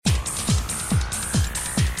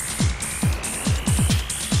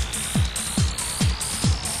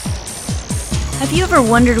Have you ever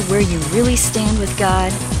wondered where you really stand with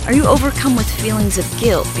God? Are you overcome with feelings of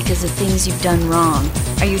guilt because of things you've done wrong?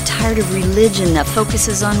 Are you tired of religion that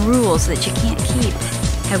focuses on rules that you can't keep?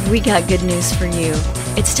 Have we got good news for you?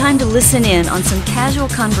 It's time to listen in on some casual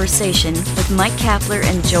conversation with Mike Kapler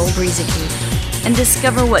and Joel Brueseke and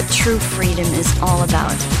discover what true freedom is all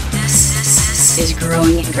about. This is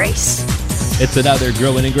Growing in Grace. It's another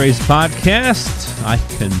Growing in Grace podcast. I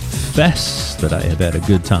confess that I have had a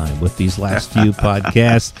good time with these last few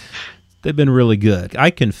podcasts. They've been really good.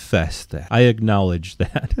 I confess that. I acknowledge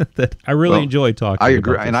that I really enjoy talking I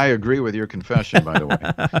agree, about this. and I agree with your confession, by the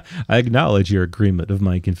way. I acknowledge your agreement of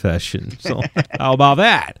my confession. So how about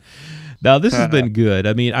that? Now, this has been good.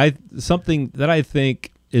 I mean, something that I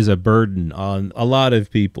think is a burden on a lot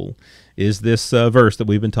of people is this verse that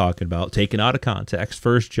we've been talking about, taken out of context,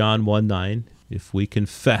 1 John 1:9. If we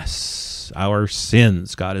confess our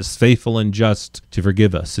sins, God is faithful and just to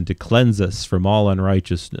forgive us and to cleanse us from all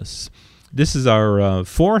unrighteousness. This is our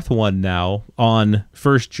fourth one now on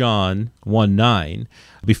 1 John 1:9.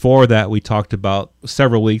 Before that, we talked about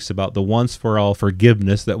several weeks about the once-for-all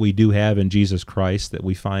forgiveness that we do have in Jesus Christ that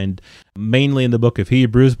we find mainly in the book of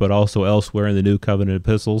Hebrews, but also elsewhere in the New Covenant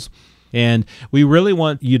epistles. And we really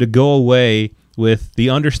want you to go away with the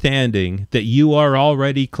understanding that you are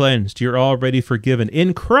already cleansed, you're already forgiven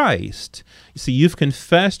in Christ. You see, you've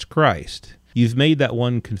confessed Christ. You've made that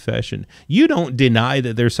one confession. You don't deny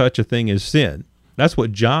that there's such a thing as sin. That's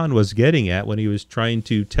what John was getting at when he was trying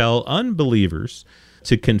to tell unbelievers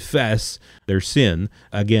to confess their sin.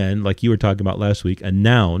 Again, like you were talking about last week, a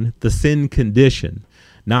noun, the sin condition.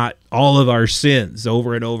 Not all of our sins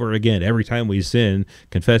over and over again, every time we sin,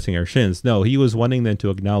 confessing our sins. No, he was wanting them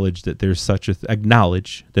to acknowledge that there's such a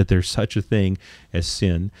thing as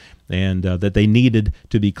sin, and that they needed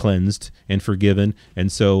to be cleansed and forgiven.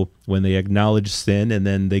 And so when they acknowledged sin, and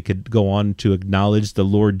then they could go on to acknowledge the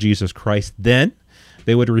Lord Jesus Christ, then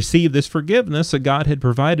they would receive this forgiveness that God had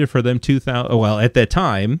provided for them at that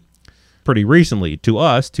time, pretty recently, to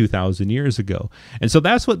us, 2,000 years ago. And so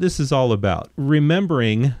that's what this is all about,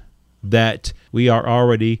 remembering that we are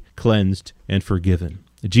already cleansed and forgiven.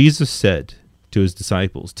 Jesus said to his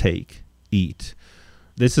disciples, "Take, eat.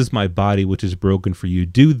 This is my body which is broken for you.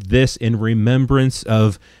 Do this in remembrance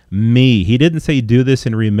of me." He didn't say do this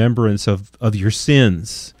in remembrance of your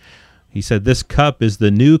sins. He said, "This cup is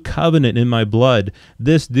the new covenant in my blood.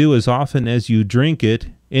 This do as often as you drink it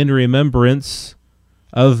in remembrance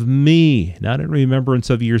of me," not in remembrance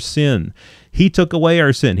of your sin. He took away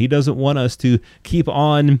our sin. He doesn't want us to keep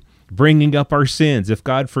on bringing up our sins. If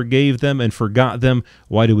God forgave them and forgot them,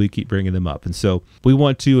 why do we keep bringing them up? And so we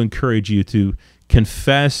want to encourage you to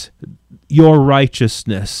confess your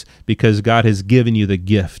righteousness because God has given you the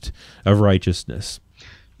gift of righteousness.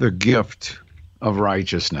 The gift of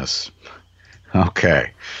righteousness.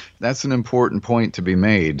 Okay. That's an important point to be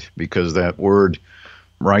made because that word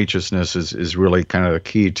righteousness is really kind of the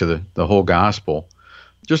key to the whole gospel.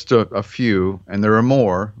 Just a few, and there are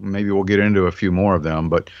more. Maybe we'll get into a few more of them,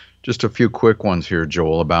 but just a few quick ones here,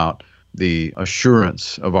 Joel, about the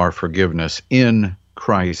assurance of our forgiveness in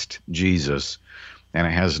Christ Jesus. And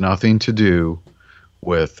it has nothing to do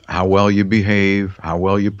with how well you behave, how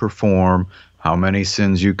well you perform, how many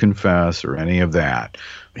sins you confess, or any of that.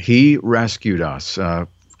 He rescued us.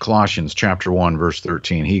 Colossians chapter 1, verse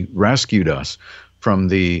 13. He rescued us from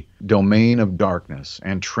the domain of darkness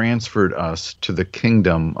and transferred us to the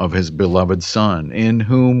kingdom of his beloved Son, in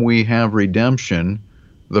whom we have redemption,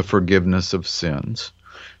 the forgiveness of sins.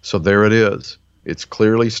 So there it is. It's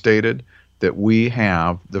clearly stated that we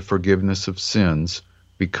have the forgiveness of sins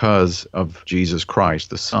because of Jesus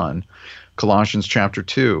Christ, the Son. Colossians chapter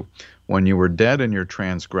 2, when you were dead in your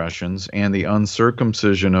transgressions and the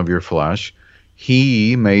uncircumcision of your flesh,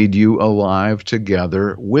 he made you alive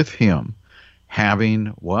together with him.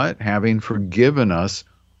 Having what? Having forgiven us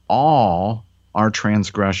all our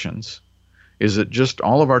transgressions. Is it just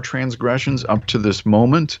all of our transgressions up to this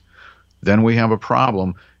moment? Then we have a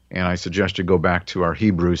problem. And I suggest you go back to our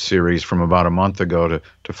Hebrews series from about a month ago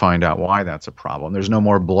to find out why that's a problem. There's no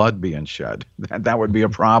more blood being shed. That would be a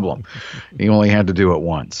problem. He only had to do it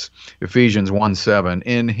once. Ephesians 1:7,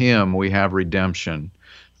 in him we have redemption.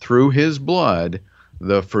 Through his blood,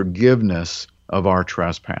 the forgiveness of our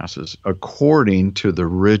trespasses, according to the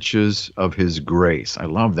riches of his grace. I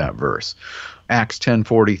love that verse. Acts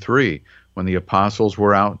 10:43, when the apostles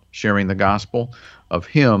were out sharing the gospel, of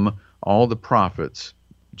him all the prophets,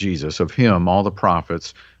 Jesus, of him all the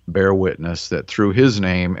prophets bear witness that through his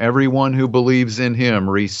name everyone who believes in him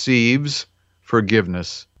receives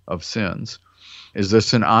forgiveness of sins. Is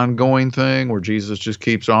this an ongoing thing where Jesus just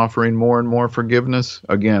keeps offering more and more forgiveness?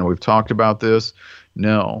 Again, we've talked about this.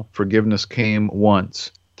 No, forgiveness came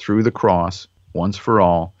once through the cross, once for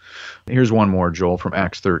all. Here's one more, Joel, from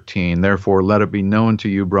Acts 13. Therefore, let it be known to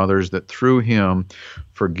you, brothers, that through him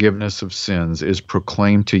forgiveness of sins is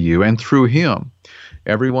proclaimed to you, and through him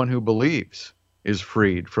everyone who believes is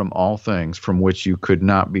freed from all things from which you could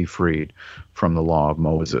not be freed from the law of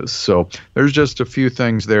Moses. So there's just a few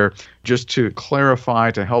things there just to clarify,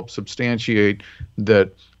 to help substantiate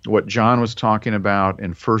that what John was talking about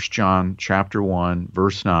in 1 John chapter 1,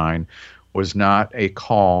 verse 9, was not a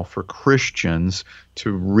call for Christians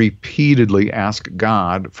to repeatedly ask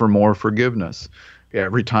God for more forgiveness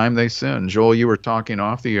every time they sin. Joel, you were talking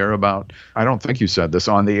off the air about, I don't think you said this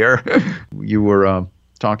on the air, you were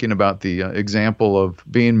talking about the example of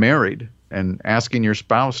being married and asking your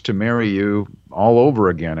spouse to marry you all over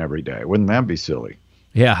again every day. Wouldn't that be silly?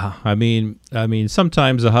 Yeah, I mean,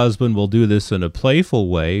 sometimes a husband will do this in a playful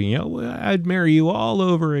way. You know, I'd marry you all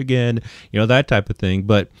over again. You know, that type of thing.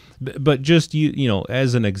 But just you know,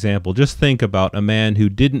 as an example, just think about a man who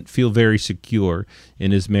didn't feel very secure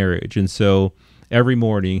in his marriage, and so every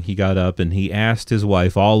morning he got up and he asked his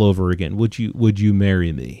wife all over again, "Would you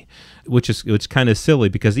marry me?" It's kind of silly,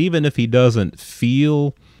 because even if he doesn't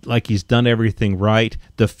feel like he's done everything right,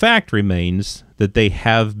 the fact remains that they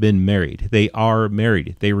have been married. They are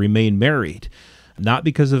married. They remain married, not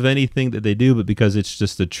because of anything that they do, but because it's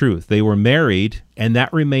just the truth. They were married, and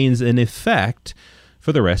that remains in effect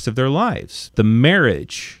for the rest of their lives. The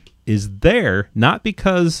marriage is there not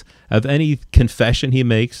because of any confession he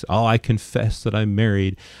makes, "Oh, I confess that I'm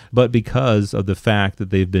married," but because of the fact that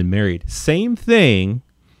they've been married. Same thing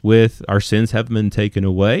with our sins having been taken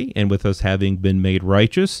away, and with us having been made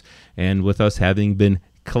righteous, and with us having been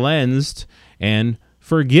cleansed and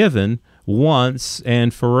forgiven once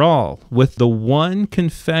and for all. With the one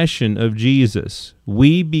confession of Jesus,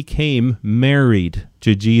 we became married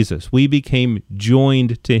to Jesus. We became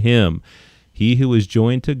joined to him. He who is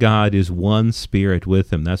joined to God is one spirit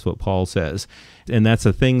with him. That's what Paul says. And that's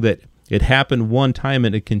a thing that it happened one time,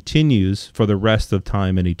 and it continues for the rest of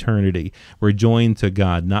time and eternity. We're joined to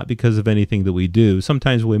God, not because of anything that we do.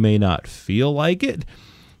 Sometimes we may not feel like it.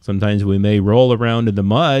 Sometimes we may roll around in the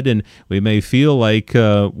mud, and we may feel like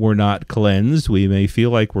we're not cleansed. We may feel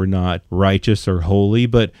like we're not righteous or holy,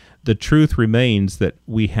 but the truth remains that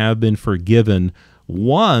we have been forgiven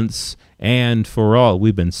once and for all.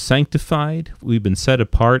 We've been sanctified. We've been set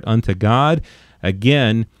apart unto God.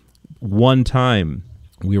 Again, one time.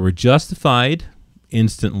 We were justified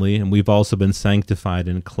instantly, and we've also been sanctified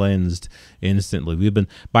and cleansed instantly. We've been,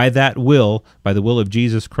 by the will of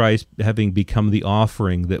Jesus Christ, having become the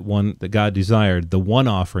offering that God desired, the one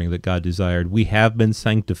offering that God desired, we have been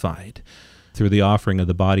sanctified through the offering of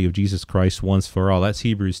the body of Jesus Christ once for all. That's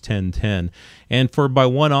Hebrews 10:10. And for by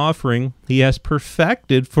one offering he has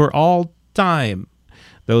perfected for all time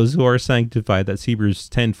those who are sanctified. That's Hebrews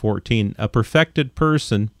 10:14. A perfected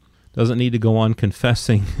person doesn't need to go on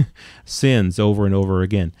confessing sins over and over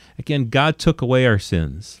again. Again, God took away our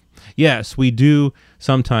sins. Yes, we do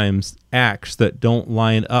sometimes acts that don't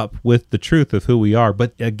line up with the truth of who we are,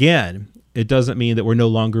 but again, it doesn't mean that we're no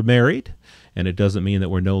longer married, and it doesn't mean that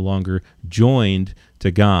we're no longer joined to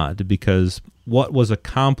God, because what was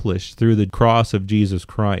accomplished through the cross of Jesus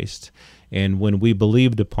Christ, and when we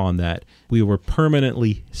believed upon that, we were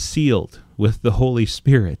permanently sealed with the Holy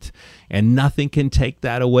Spirit, and nothing can take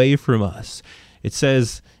that away from us. It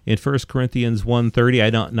says in 1 Corinthians 1:30,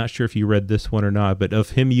 I'm not sure if you read this one or not, but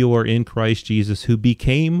of him you are in Christ Jesus, who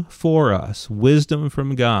became for us wisdom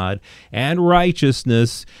from God, and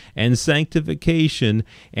righteousness, and sanctification,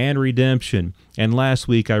 and redemption. And last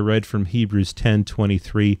week I read from Hebrews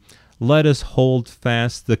 10:23, let us hold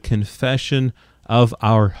fast the confession of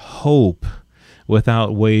our hope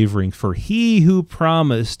without wavering, for he who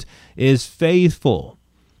promised is faithful.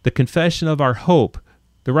 The confession of our hope.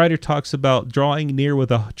 The writer talks about drawing near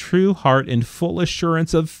with a true heart and full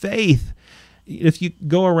assurance of faith. If you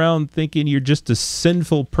go around thinking you're just a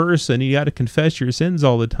sinful person, you got to confess your sins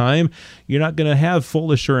all the time, you're not going to have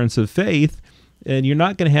full assurance of faith, and you're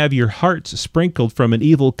not going to have your hearts sprinkled from an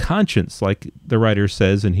evil conscience, like the writer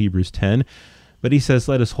says in Hebrews 10. But he says,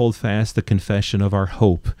 let us hold fast the confession of our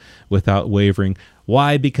hope without wavering.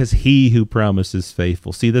 Why? Because he who promises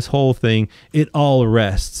faithful. See, this whole thing, it all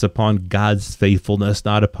rests upon God's faithfulness,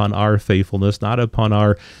 not upon our faithfulness, not upon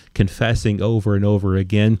our confessing over and over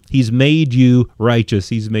again. He's made you righteous.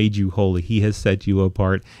 He's made you holy. He has set you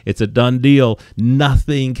apart. It's a done deal.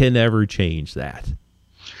 Nothing can ever change that.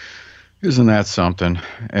 Isn't that something?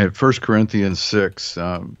 At 1 Corinthians 6,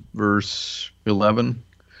 verse 11,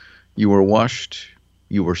 You were washed,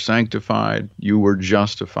 you were sanctified, you were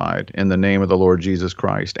justified in the name of the Lord Jesus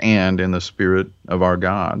Christ and in the Spirit of our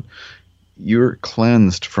God. You're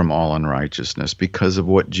cleansed from all unrighteousness because of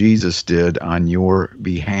what Jesus did on your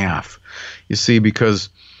behalf. You see, because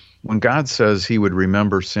when God says he would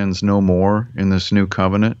remember sins no more in this new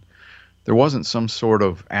covenant, there wasn't some sort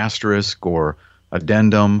of asterisk or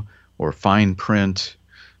addendum or fine print.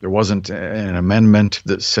 There wasn't an amendment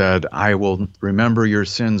that said, I will remember your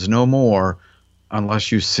sins no more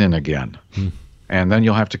unless you sin again. And then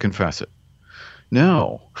you'll have to confess it.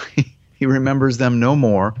 No, he remembers them no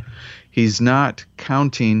more. He's not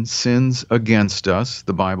counting sins against us,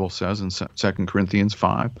 the Bible says in 2 Corinthians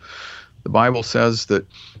 5. The Bible says that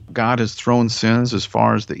God has thrown sins as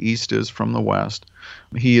far as the east is from the west.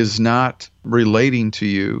 He is not relating to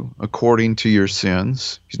you according to your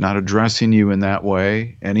sins. He's not addressing you in that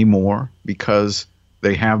way anymore because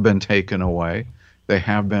they have been taken away. They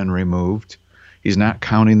have been removed. He's not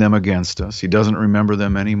counting them against us. He doesn't remember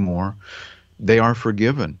them anymore. They are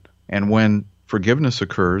forgiven. And when forgiveness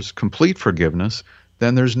occurs, complete forgiveness,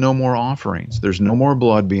 then there's no more offerings. There's no more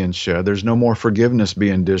blood being shed. There's no more forgiveness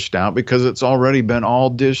being dished out because it's already been all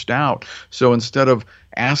dished out. So instead of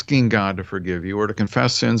asking God to forgive you or to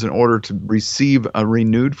confess sins in order to receive a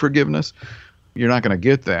renewed forgiveness, you're not going to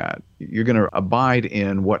get that. You're going to abide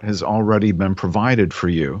in what has already been provided for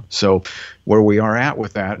you. So where we are at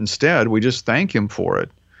with that, instead, we just thank him for it.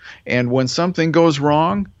 And when something goes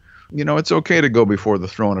wrong, it's okay to go before the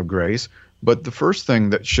throne of grace. But the first thing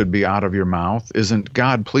that should be out of your mouth isn't,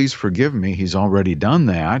 God, please forgive me. He's already done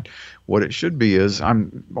that. What it should be is,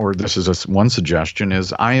 one suggestion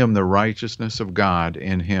is, I am the righteousness of God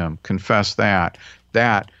in him. Confess that.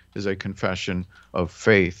 That is a confession of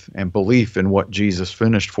faith and belief in what Jesus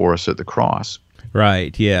finished for us at the cross.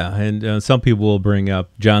 Right, yeah. And some people will bring up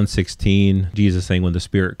John 16, Jesus saying when the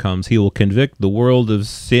Spirit comes, he will convict the world of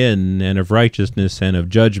sin and of righteousness and of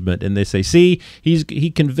judgment. And they say, see,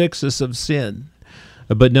 he convicts us of sin.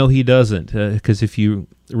 But no, he doesn't, because if you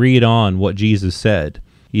read on what Jesus said,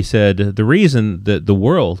 he said, the reason that the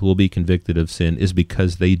world will be convicted of sin is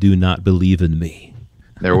because they do not believe in me.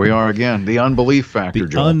 There we are again, the unbelief factor,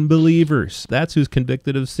 Joel. Unbelievers, that's who's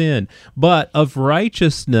convicted of sin. But of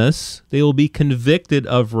righteousness, they will be convicted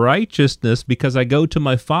of righteousness because I go to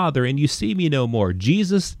my Father and you see me no more.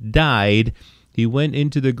 Jesus died, he went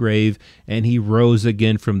into the grave, and he rose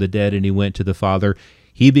again from the dead, and he went to the Father.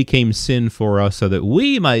 He became sin for us so that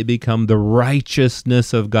we might become the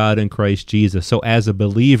righteousness of God in Christ Jesus. So as a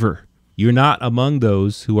believer, you're not among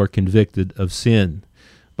those who are convicted of sin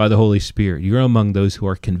by the Holy Spirit. You're among those who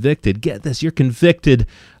are convicted. Get this, you're convicted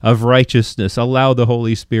of righteousness. Allow the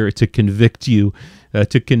Holy Spirit to convict you,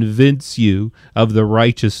 to convince you of the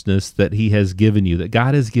righteousness that he has given you, that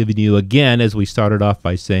God has given you, again, as we started off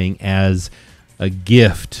by saying, as a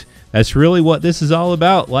gift. That's really what this is all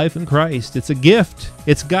about, life in Christ. It's a gift.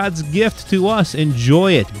 It's God's gift to us.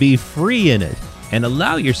 Enjoy it. Be free in it. And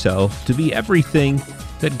allow yourself to be everything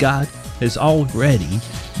that God has already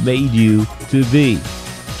made you to be.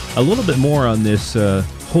 A little bit more on this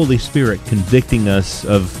Holy Spirit convicting us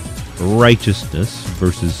of righteousness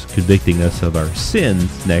versus convicting us of our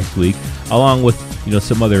sins next week, along with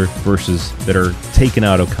some other verses that are taken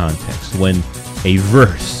out of context. When a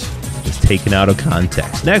verse is taken out of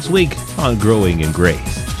context. Next week on Growing in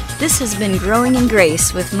Grace. This has been Growing in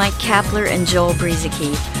Grace with Mike Kapler and Joel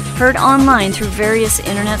Brizicki, heard online through various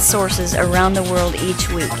internet sources around the world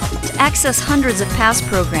each week. To access hundreds of past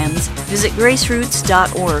programs, visit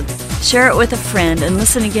graceroots.org. Share it with a friend and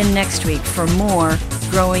listen again next week for more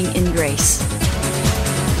Growing in Grace.